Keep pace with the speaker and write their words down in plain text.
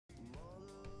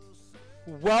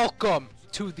Welcome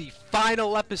to the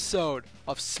final episode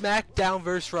of Smackdown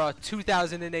Vs Raw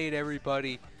 2008,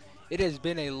 everybody. It has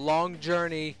been a long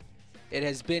journey, it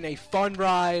has been a fun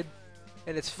ride,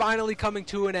 and it's finally coming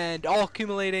to an end, all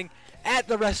accumulating at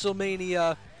the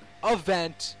Wrestlemania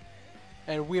event.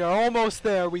 And we are almost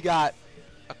there. We got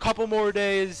a couple more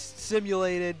days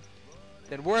simulated,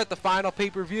 then we're at the final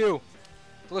pay-per-view.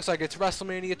 It looks like it's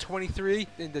Wrestlemania 23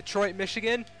 in Detroit,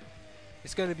 Michigan.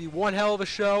 It's going to be one hell of a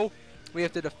show. We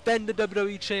have to defend the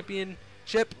WWE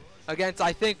Championship against,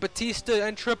 I think, Batista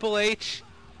and Triple H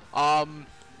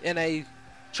in a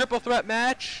triple threat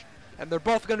match. And they're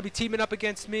both going to be teaming up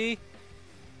against me.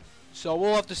 So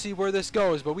we'll have to see where this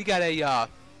goes. But we got a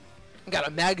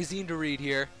magazine to read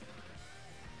here.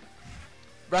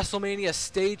 WrestleMania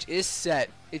stage is set.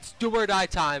 It's do or die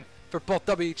time for both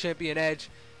WWE Champion Edge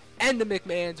and the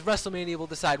McMahons. WrestleMania will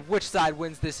decide which side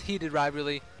wins this heated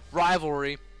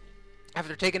rivalry.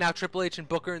 After taking out Triple H and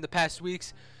Booker in the past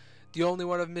weeks, the only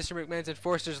one of Mr. McMahon's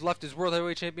enforcers left is World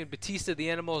Heavyweight Champion Batista. The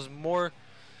Animal is more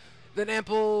than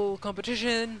ample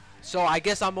competition, so I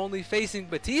guess I'm only facing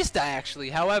Batista actually.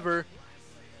 However,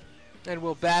 and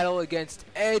we'll battle against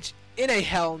Edge in a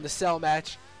Hell in the Cell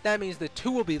match. That means the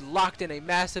two will be locked in a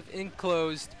massive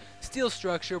enclosed steel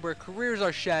structure where careers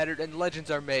are shattered and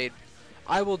legends are made.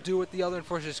 I will do what the other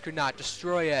enforcers could not,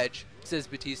 destroy Edge, says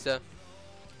Batista.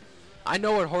 I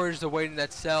know what horrors await in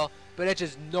that cell, but Edge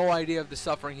has no idea of the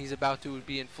suffering he's about to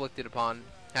be inflicted upon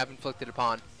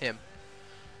him.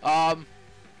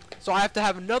 So I have to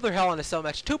have another Hell in a Cell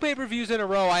match. 2 pay-per-views in a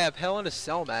row, I have Hell in a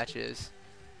Cell matches.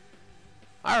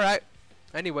 Alright.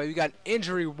 Anyway, we got an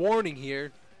injury warning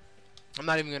here. I'm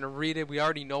not even going to read it. We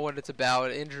already know what it's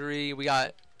about. Injury.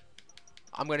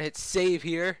 I'm going to hit save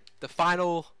here. The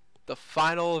final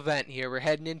event here. We're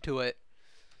heading into it.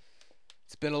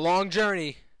 It's been a long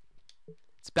journey.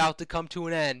 It's about to come to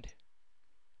an end.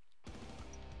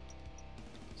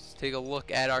 Let's take a look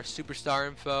at our superstar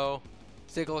info.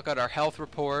 Let's take a look at our health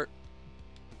report.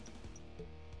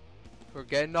 We're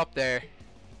getting up there.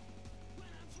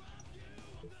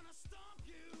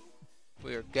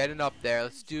 We are getting up there.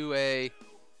 Let's do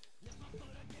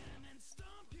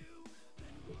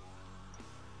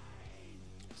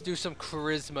some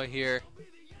charisma here.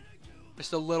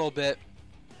 Just a little bit.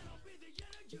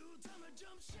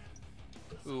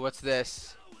 Ooh, what's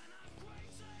this?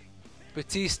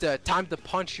 Batista, time to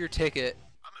punch your ticket.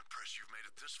 I'm impressed you've made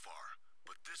it this far,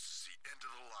 but this is the end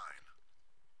of the line.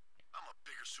 I'm a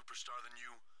bigger superstar than you.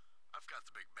 I've got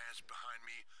the big match behind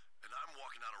me, and I'm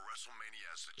walking out of WrestleMania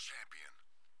as the champion.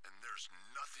 And there's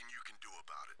nothing you can do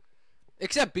about it.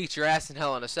 Except beat your ass in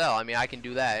Hell in a Cell. I mean, I can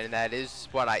do that, and that is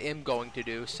what I am going to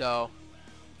do, so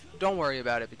don't worry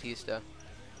about it, Batista.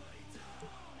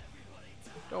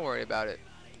 Don't worry about it.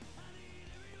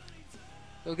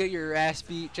 You'll get your ass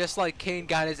beat, just like Kane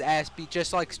got his ass beat,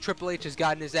 just like Triple H has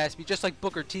gotten his ass beat, just like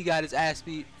Booker T got his ass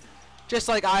beat, just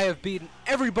like I have beaten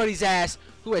everybody's ass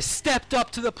who has stepped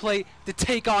up to the plate to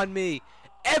take on me.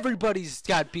 Everybody's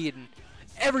got beaten.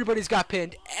 Everybody's got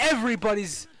pinned.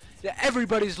 Everybody's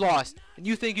lost. And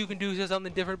you think you can do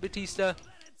something different, Batista?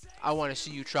 I want to see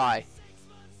you try.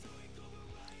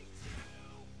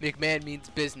 McMahon means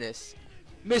business.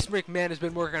 Miss McMahon has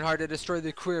been working hard to destroy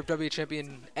the career of WWE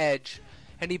Champion Edge,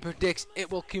 and he predicts it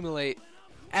will accumulate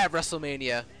at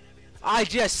WrestleMania. I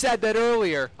just said that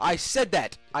earlier. I said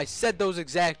that. I said those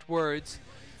exact words.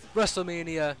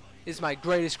 WrestleMania is my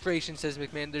greatest creation, says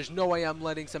McMahon. There's no way I'm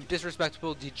letting some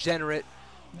disrespectful degenerate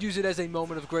use it as a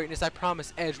moment of greatness. I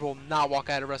promise Edge will not walk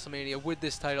out of WrestleMania with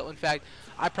this title. In fact,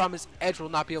 I promise Edge will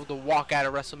not be able to walk out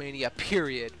of WrestleMania,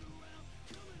 period.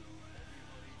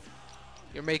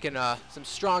 You're making some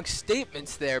strong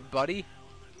statements there, buddy.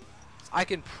 I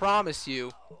can promise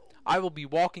you, I will be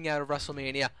walking out of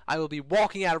WrestleMania. I will be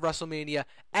walking out of WrestleMania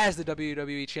as the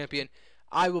WWE Champion.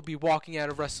 I will be walking out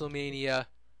of WrestleMania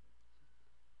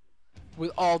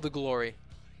with all the glory.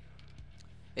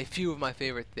 A few of my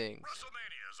favorite things.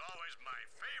 WrestleMania is always my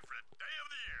favorite day of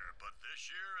the year, but this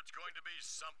year it's going to be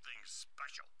something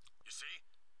special. You see,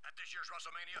 at this year's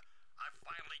WrestleMania, I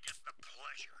finally get the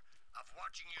pleasure of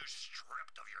watching you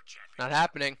stripped of your championship. Not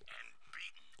happening. And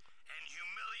beaten and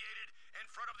humiliated in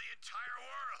front of the entire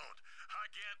world. I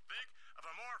can't think of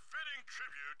a more fitting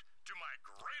tribute to my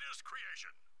greatest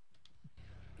creation.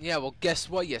 Yeah, well, guess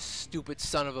what, you stupid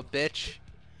son of a bitch?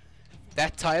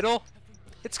 That title?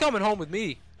 It's coming home with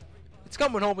me. It's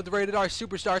coming home with the Rated R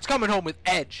Superstar. It's coming home with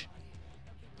Edge.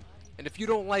 And if you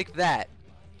don't like that,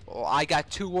 well, I got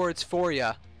 2 words for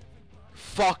you.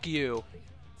 Fuck you.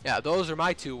 Yeah, those are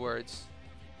my 2 words.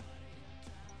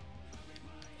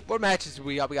 What matches do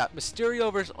we got? We got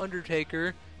Mysterio versus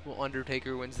Undertaker Well,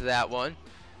 Undertaker wins that one.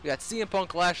 We got CM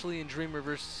Punk, Lashley, and Dreamer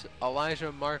versus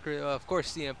Elijah Marker. Of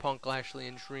course, CM Punk, Lashley,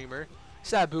 and Dreamer.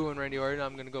 Sabu and Randy Orton.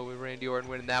 I'm gonna go with Randy Orton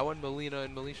winning that one. Melina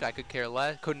and Melisha, I couldn't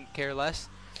care less.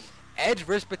 Edge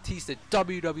versus Batista,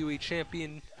 WWE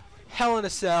Champion. Hell in a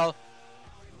Cell.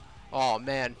 Oh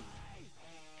man,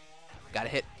 gotta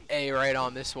hit A right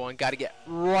on this one. Gotta get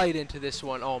right into this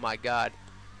one. Oh my God,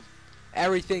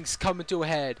 everything's coming to a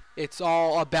head. It's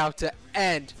all about to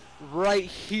end right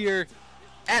here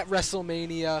at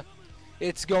WrestleMania.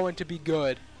 It's going to be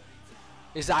good.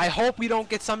 I hope we don't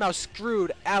get somehow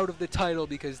screwed out of the title,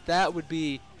 because that would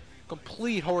be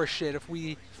complete horseshit if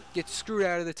we get screwed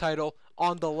out of the title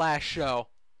on the last show.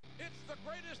 It's the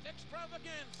greatest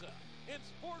extravaganza in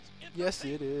sports entertainment. Yes,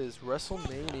 it is.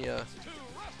 WrestleMania.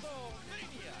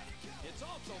 It's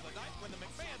also the night when the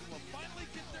McMahons will finally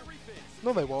get their revenge.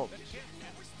 No, they won't. The champion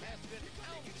has been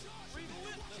out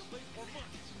relentlessly for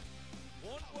months.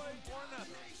 One way or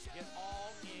another, it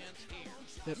all ends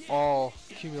here. It all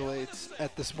accumulates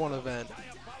at this one event.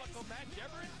 Diabolical match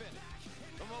ever invented.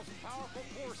 The most powerful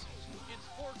forces in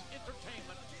sports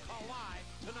entertainment collide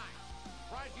tonight,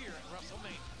 right here at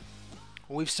WrestleMania.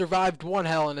 We've survived one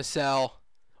Hell in a Cell.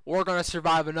 We're going to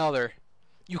survive another.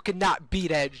 You cannot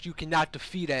beat Edge. You cannot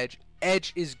defeat Edge.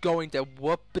 Edge is going to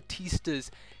whoop Batista's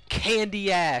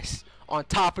candy ass on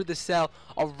top of the cell,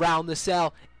 around the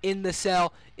cell, in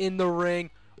the ring,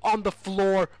 on the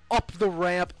floor, up the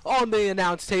ramp, on the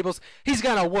announce tables. He's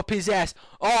going to whoop his ass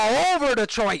all over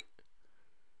Detroit.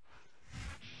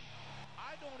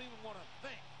 I don't even want to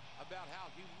think about how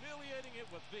humiliating it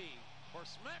would be for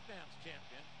Smackdown's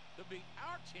champion to beat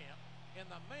our champ in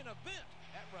the main event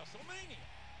at WrestleMania.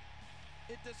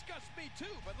 It disgusts me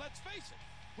too, but let's face it,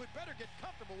 we'd better get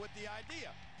comfortable with the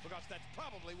idea, because that's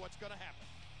probably what's going to happen.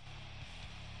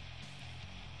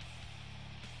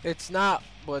 It's not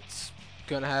what's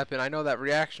going to happen. I know that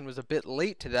reaction was a bit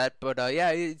late to that, but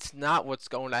yeah, it's not what's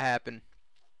going to happen.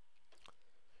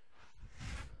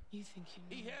 You think you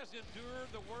know? He has endured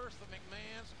the worst the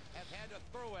McMahons have had to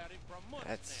throw at him for months.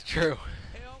 That's now. true.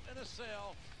 Hell in a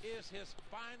Cell is his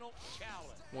final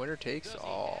challenge. Winner takes Does he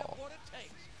all. have what it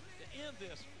takes to end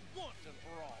this once and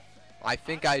for all? I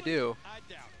think I do. I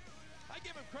doubt it. I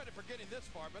give him credit for getting this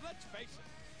far, but let's face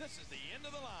it, this is the end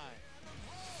of the line.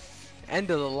 End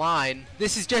of the line.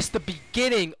 This is just the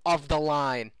beginning of the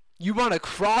line. You want to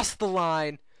cross the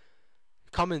line,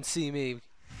 come and see me.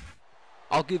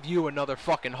 I'll give you another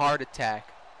fucking heart attack.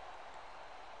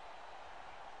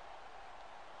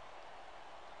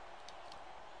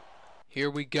 Here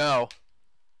we go.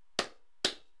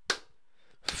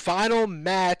 Final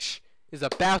match is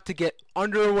about to get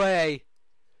underway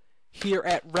here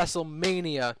at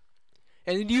WrestleMania.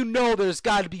 And you know there's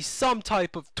got to be some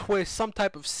type of twist, some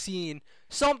type of scene,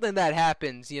 something that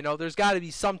happens, you know. There's got to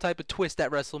be some type of twist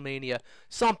at WrestleMania.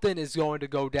 Something is going to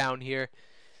go down here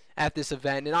at this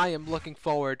event, and I am looking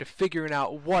forward to figuring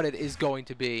out what it is going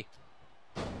to be.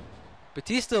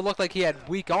 Batista looked like he had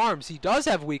weak arms. He does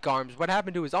have weak arms. What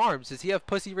happened to his arms? Does he have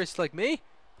pussy wrists like me?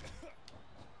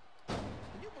 Can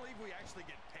you believe we actually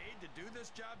get paid to do this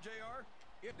job, JR?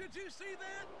 Did you see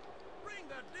that? Ring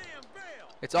the damn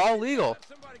bell. It's all legal.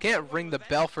 Can't ring the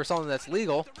bell for something that's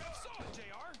legal. The ref saw it,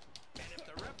 JR. And if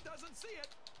the ref doesn't see it,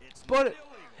 it's But not illegal.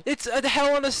 it's a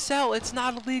Hell in a Cell. It's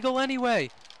not illegal anyway.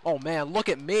 Oh man, look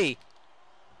at me.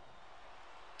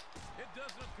 It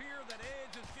doesn't appear that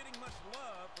Edge is getting much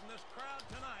love from this crowd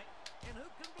tonight, and who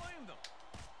can blame them?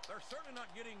 They're certainly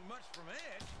not getting much from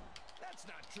Edge. That's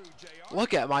not true, JR.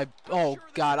 Look at my... Oh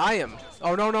God, I am...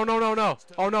 Oh no, no, no, no, no.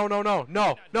 Oh no, no, no,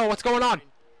 no. No, what's going on?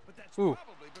 But that's Ooh.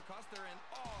 probably because they're in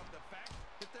awe of the fact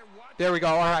that they're watching. There we go.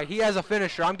 All right, he has a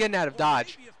finisher. I'm getting out of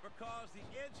dodge. Maybe it's because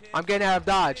the Edge I'm getting out of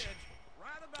dodge. Edge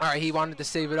right about All right, he wanted to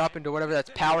save it up into whatever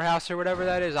that's Powerhouse or whatever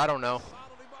that is. I don't know.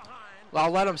 solidly behind. Well,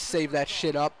 I'll let him save that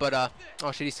shit up, but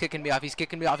oh shit, he's kicking me off. He's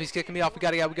kicking me off. He's kicking me off. We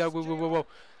gotta whoa, whoa, whoa, whoa.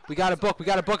 We gotta book. We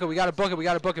gotta book it. We gotta book it. We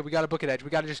gotta book it. We gotta book it, Edge.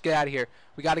 We gotta just get out of here.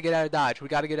 We gotta get out of dodge. We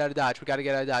gotta get out of dodge. We gotta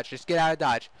get out of dodge. Just get out of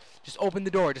dodge. Just open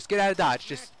the door. Just get out of dodge.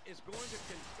 Just Is going to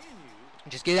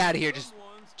continue. get out of here.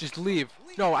 Just leave.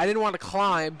 No, I didn't want to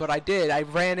climb, but I did. I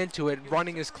ran into it.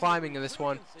 Running is climbing in this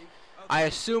one. I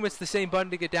assume it's the same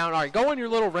button to get down. All right, go on your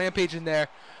little rampage in there.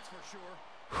 That's for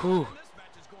sure. Whew. This match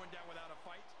is going down without a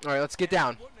fight. All right, let's get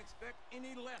down. Wouldn't expect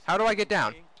any less. How do I get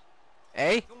down?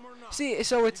 A? Film or not, See,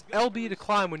 so it's LB to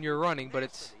climb when you're running, but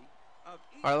it's... All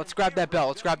right, let's grab that belt.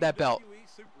 Let's grab that belt.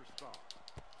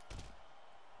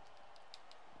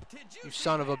 Did You see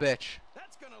son of a that? bitch.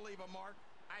 That's gonna leave a mark.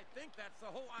 I think that's the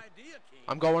whole idea, King.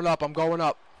 I'm going up. I'm going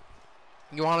up.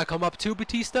 You want to come up too,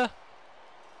 Batista?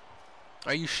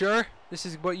 Are you sure this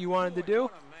is what you wanted to do?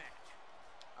 What a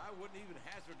match.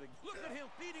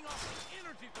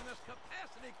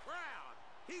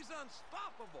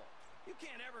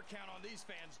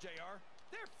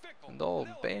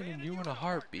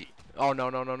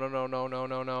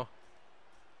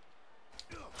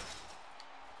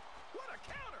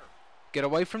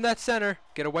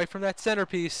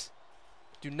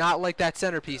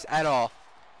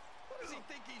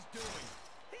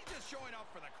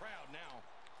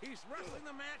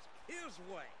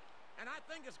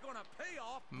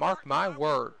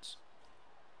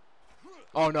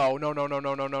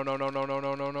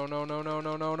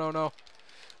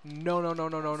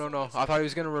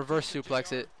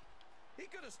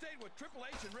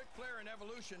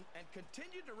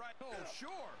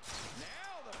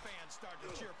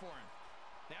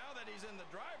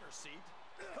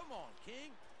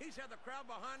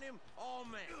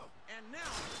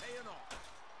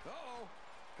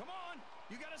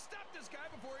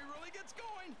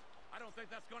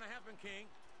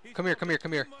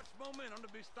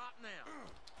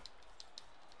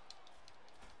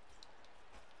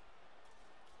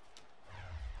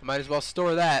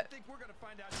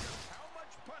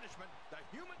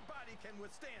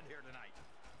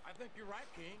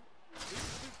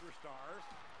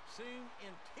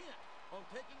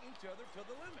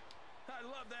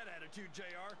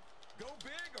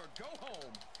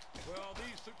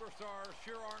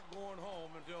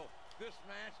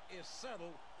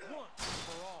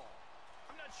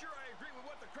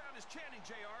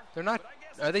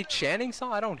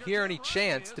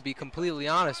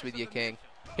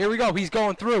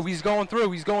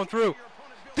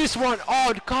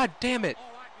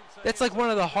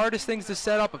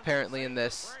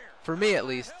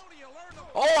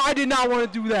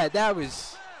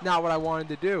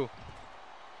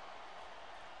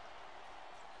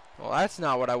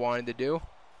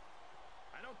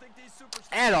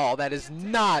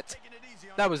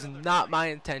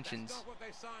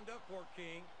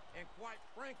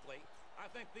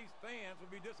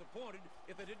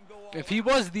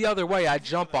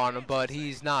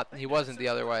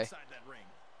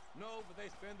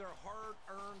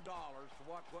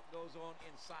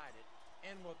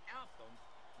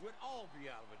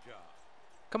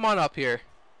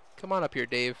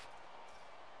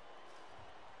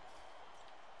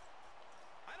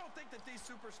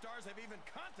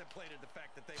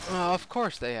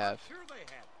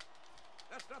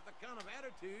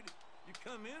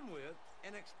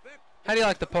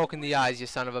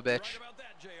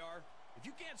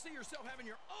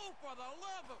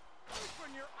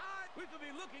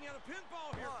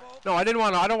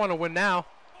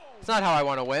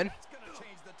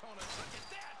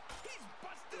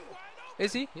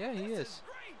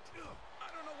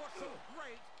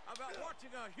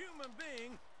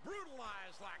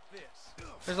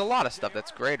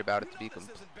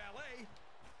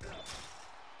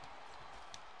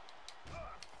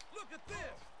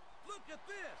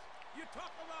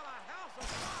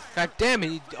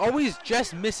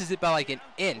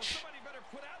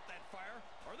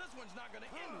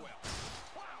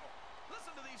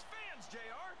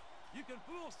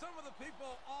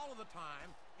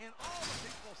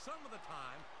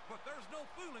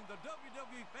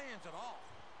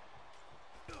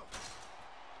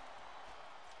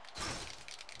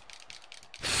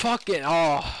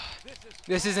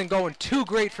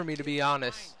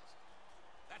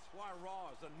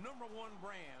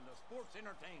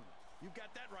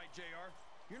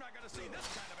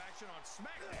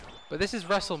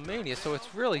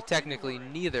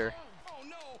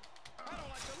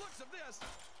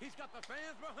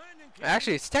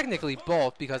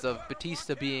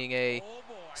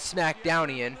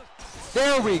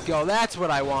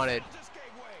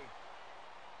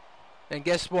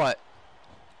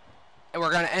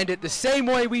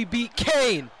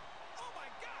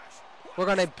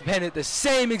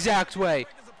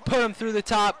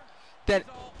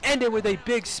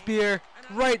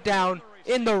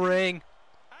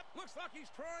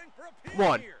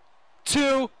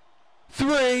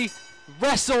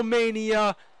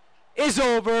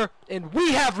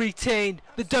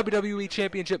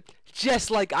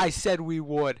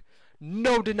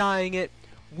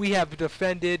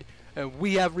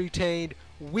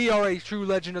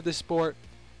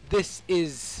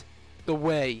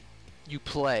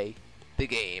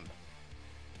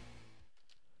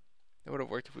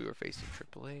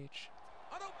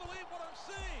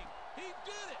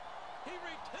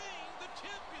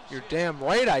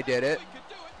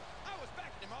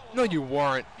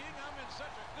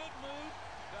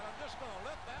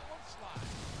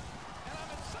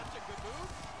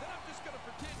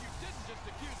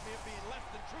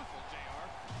 truthful, JR.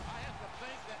 I have to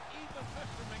think that even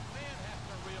Mr. McMahon has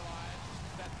to realize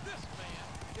that this man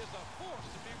is a force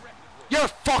to be reckoned with. You're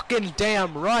fucking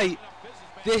damn right.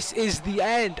 This is the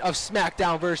end of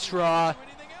Smackdown vs. Raw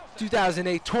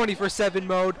 2008 24/7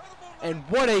 mode, and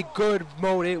what a good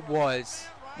mode it was.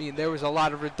 I mean, there was a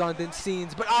lot of redundant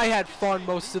scenes, but I had fun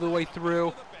most of the way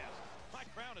through. My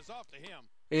crown is off to him.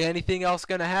 Anything else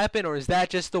gonna happen, or is that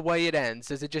just the way it ends?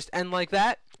 Does it just end like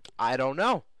that? I don't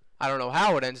know. I don't know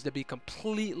how it ends, to be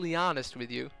completely honest with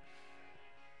you.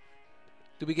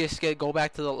 Do we just go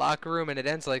back to the locker room and it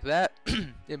ends like that?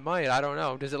 It might. I don't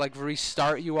know. Does it like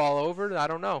restart you all over? I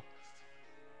don't know.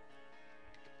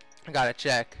 I gotta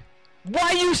check. Why,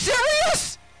 are you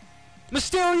serious?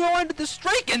 Mysterio ended the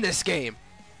streak in this game.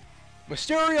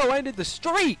 Mysterio ended the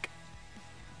streak.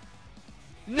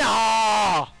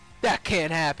 Nah, that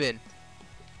can't happen.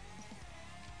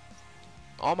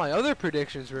 All my other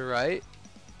predictions were right.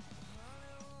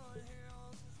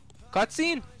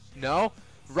 Cutscene? No.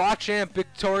 Raw champ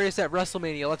victorious at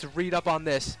WrestleMania. Let's read up on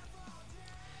this.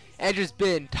 Edge has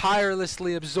been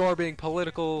tirelessly absorbing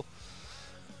political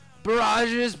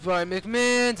barrages by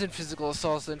McMahon's and physical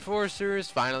assaults enforcers.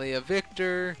 Finally a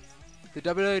victor. The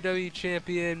WWE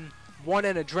champion won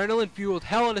an adrenaline-fueled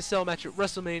Hell in a Cell match at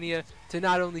WrestleMania to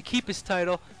not only keep his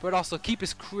title, but also keep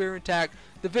his career intact.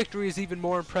 The victory is even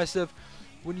more impressive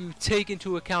when you take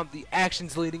into account the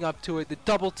actions leading up to it, the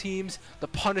double teams, the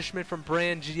punishment from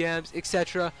brand GMs,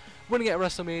 etc. Winning at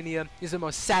WrestleMania is the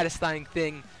most satisfying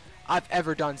thing I've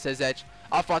ever done, says Edge.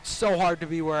 I fought so hard to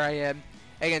be where I am,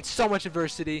 against so much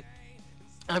adversity.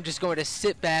 I'm just going to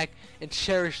sit back and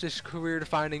cherish this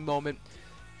career-defining moment.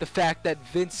 The fact that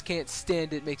Vince can't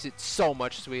stand it makes it so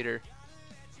much sweeter.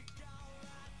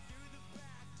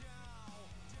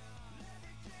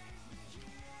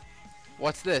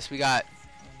 What's this? We got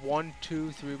 1,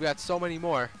 2, 3. We got so many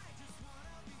more.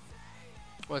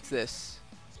 What's this?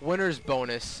 Winner's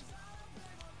bonus.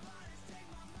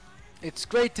 It's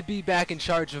great to be back in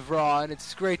charge of Raw, and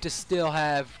it's great to still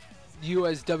have you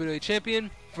as WWE Champion.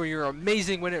 For your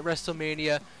amazing win at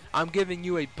WrestleMania, I'm giving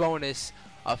you a bonus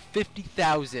of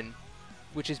 $50,000,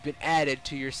 which has been added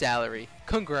to your salary.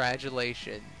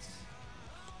 Congratulations.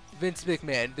 Vince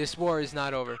McMahon, this war is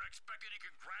not over. Don't expect any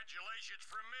congratulations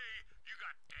from me. You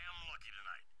got damn lucky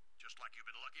tonight. Just like you've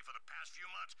been lucky for the past few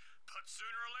months. But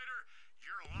sooner or later,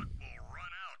 your luck will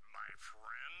run out, my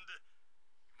friend.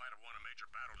 You might have won a major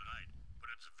battle tonight, but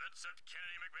it's Vincent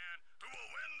Kennedy McMahon who will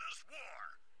win this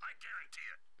war. I guarantee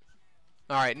it.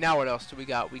 Alright, now what else do we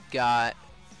got? We got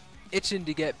itching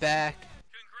to get back.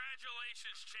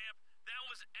 Congratulations, champ. That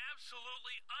was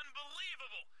absolutely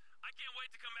unbelievable. I can't wait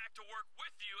to come back to work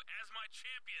with you as my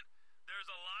champion.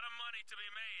 There's a lot of money to be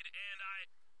made, and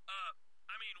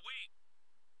we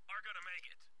are gonna make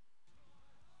it.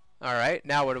 Alright,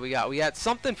 now what do we got? We got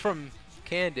something from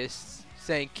Candace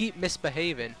saying, keep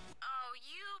misbehaving. Oh,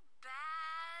 you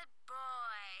bad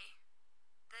boy.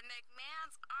 The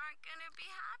McMahons aren't gonna be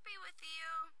happy with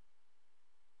you.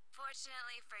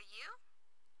 Fortunately for you,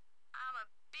 I'm a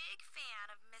big fan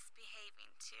of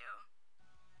misbehaving too.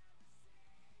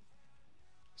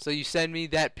 So you send me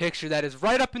that picture that is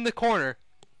right up in the corner.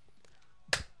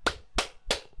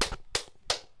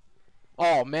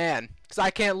 Oh man, because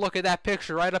I can't look at that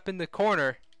picture right up in the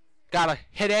corner. Gotta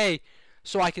hit A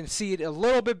so I can see it a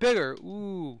little bit bigger.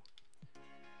 Ooh.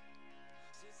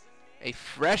 A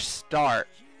fresh start.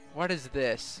 What is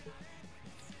this?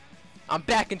 I'm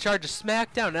back in charge of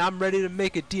SmackDown and I'm ready to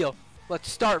make a deal.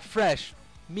 Let's start fresh.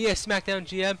 Me as SmackDown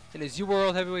GM and as you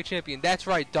World Heavyweight Champion. That's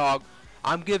right, dog.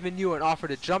 I'm giving you an offer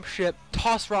to jump ship,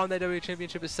 toss Raw and that WWE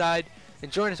Championship aside,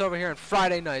 and join us over here on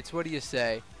Friday nights. What do you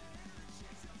say?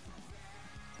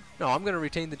 No, I'm going to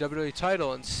retain the WWE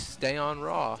title and stay on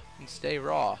Raw. And stay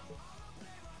Raw.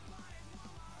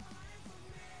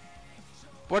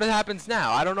 What happens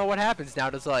now? I don't know what happens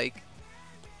now. Does like...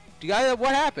 Do you guys...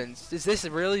 What happens? Is this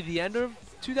really the end of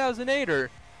 2008? Or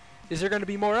is there going to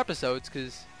be more episodes?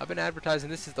 Because I've been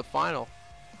advertising this is the final.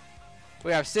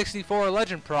 We have 64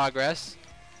 Legend progress.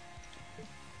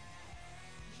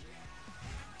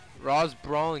 Raw's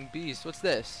Brawling Beast. What's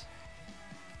this?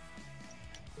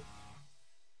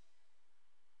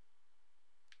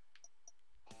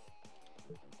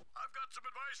 I've got some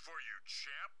advice for you,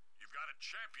 champ. You've got a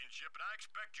championship, and I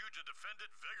expect you to defend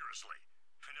it vigorously.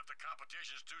 And if the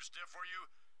competition's too stiff for you,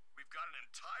 we've got an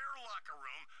entire locker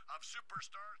room of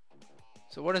superstars.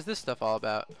 So what is this stuff all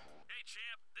about? Hey,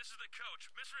 champ, this is the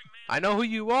coach, Mr. McMahon. I know who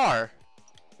you are.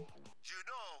 You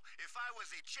know, if I was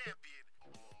a champion,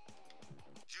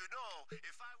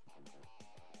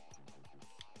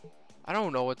 I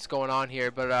don't know what's going on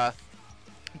here, but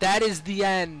that is the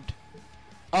end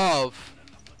of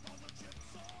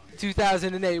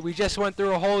 2008. We just went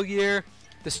through a whole year.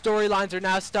 The storylines are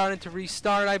now starting to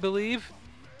restart, I believe.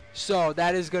 So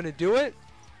that is going to do it.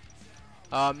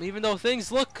 Even though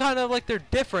things look kind of like they're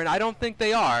different, I don't think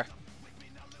they are.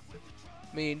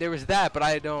 I mean, there was that, but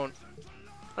I don't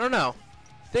know.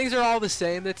 Things are all the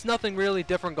same. It's nothing really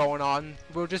different going on.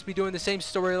 We'll just be doing the same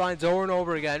storylines over and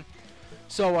over again.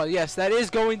 So, yes, that is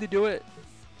going to do it.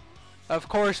 Of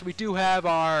course, we do have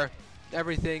our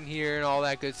everything here and all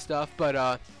that good stuff,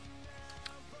 but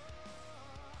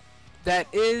that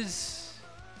is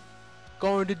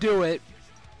going to do it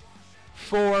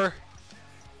for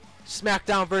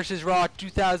Smackdown vs. Raw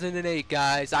 2008,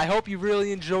 guys. I hope you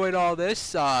really enjoyed all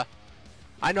this. I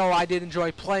know I did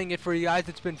enjoy playing it for you guys.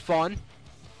 It's been fun.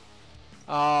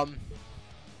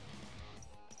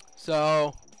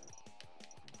 So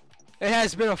it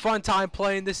has been a fun time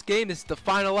playing this game. This is the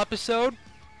final episode.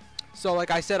 So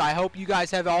like I said, I hope you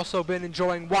guys have also been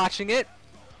enjoying watching it.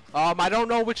 I don't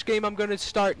know which game I'm going to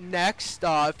start next.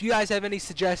 If you guys have any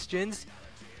suggestions,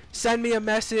 send me a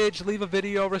message, leave a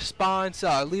video response,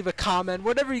 leave a comment,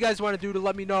 whatever you guys want to do to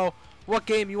let me know what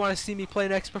game you want to see me play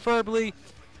next, preferably.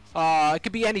 It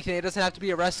could be anything. It doesn't have to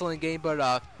be a wrestling game,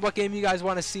 but what game you guys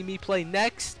want to see me play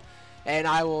next, and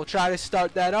I will try to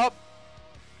start that up.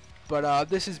 But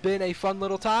this has been a fun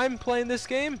little time playing this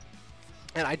game,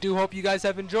 and I do hope you guys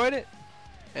have enjoyed it.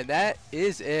 And that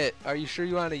is it. Are you sure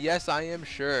you want to? Yes, I am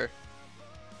sure.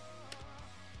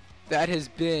 That has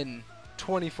been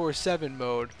 24/7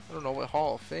 mode. I don't know what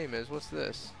Hall of Fame is. What's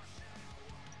this?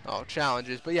 Oh,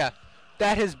 challenges. But yeah,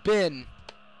 that has been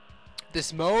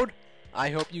this mode.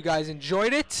 I hope you guys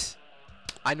enjoyed it.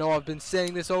 I know I've been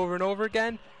saying this over and over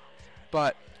again,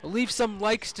 but leave some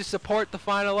likes to support the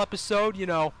final episode. You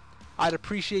know, I'd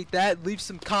appreciate that. Leave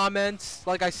some comments.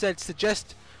 Like I said,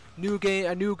 suggest a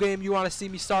new game you want to see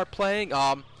me start playing.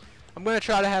 I'm going to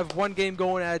try to have one game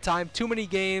going at a time. Too many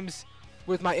games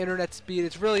with my internet speed.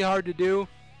 It's really hard to do.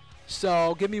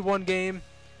 So give me one game.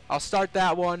 I'll start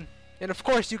that one. And of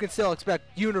course, you can still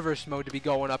expect Universe mode to be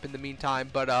going up in the meantime.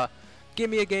 But give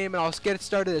me a game and I'll get it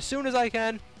started as soon as I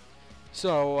can.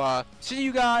 So see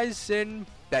you guys in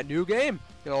that new game.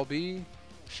 It'll be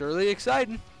surely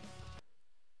exciting.